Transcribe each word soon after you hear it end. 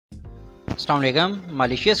Assalamualaikum.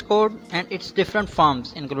 Malicious code and its different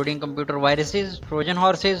forms including computer viruses, Trojan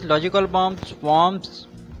horses, logical bombs, worms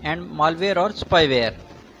and malware or spyware.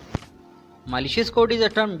 Malicious code is a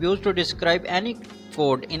term used to describe any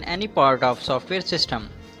code in any part of software system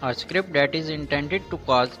or script that is intended to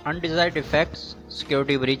cause undesired effects,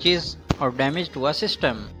 security breaches or damage to a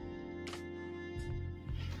system.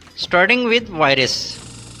 Starting with virus.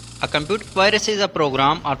 A computer virus is a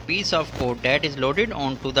program or piece of code that is loaded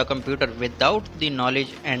onto the computer without the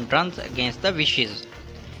knowledge and runs against the wishes.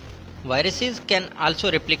 Viruses can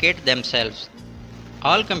also replicate themselves.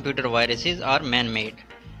 All computer viruses are man-made.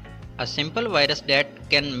 A simple virus that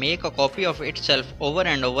can make a copy of itself over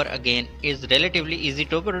and over again is relatively easy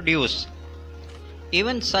to produce.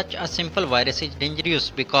 Even such a simple virus is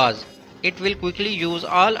dangerous because it will quickly use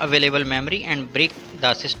all available memory and break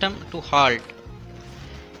the system to halt.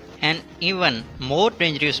 An even more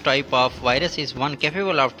dangerous type of virus is one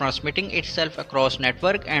capable of transmitting itself across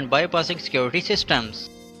network and bypassing security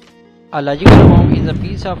systems. A logical bomb is a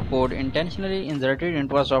piece of code intentionally inserted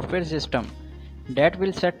into a software system that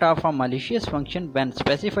will set off a malicious function when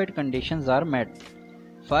specified conditions are met.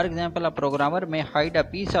 For example, a programmer may hide a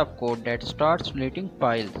piece of code that starts deleting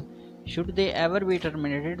files should they ever be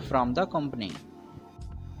terminated from the company.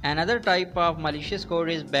 Another type of malicious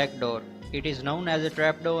code is backdoor. It is known as a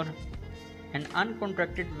trapdoor, an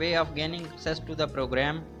uncontracted way of gaining access to the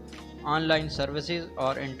program, online services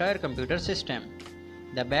or entire computer system.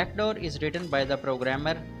 The backdoor is written by the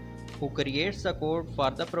programmer who creates the code for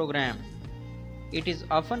the program. It is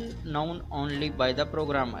often known only by the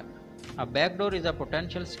programmer. A backdoor is a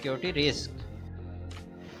potential security risk.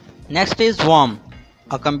 Next is worm,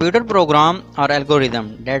 a computer program or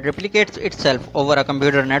algorithm that replicates itself over a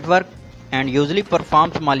computer network and usually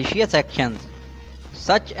performs malicious actions,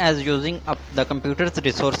 such as using up the computer's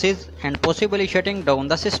resources and possibly shutting down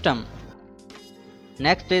the system.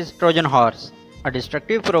 Next is Trojan horse, a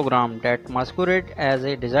destructive program that masquerades as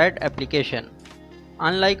a desired application.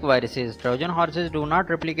 Unlike viruses, Trojan horses do not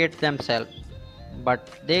replicate themselves, but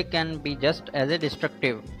they can be just as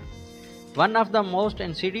destructive. One of the most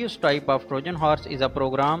insidious type of Trojan horse is a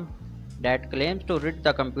program that claims to rid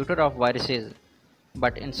the computer of viruses,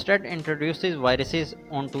 but instead introduces viruses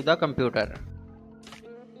onto the computer.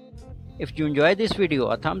 If you enjoyed this video,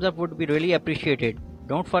 a thumbs up would be really appreciated.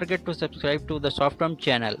 Don't forget to subscribe to the SoftTerm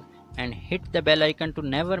channel and hit the bell icon to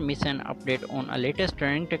never miss an update on our latest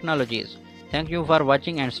trending technologies. Thank you for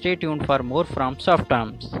watching and stay tuned for more from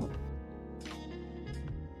SoftTerms.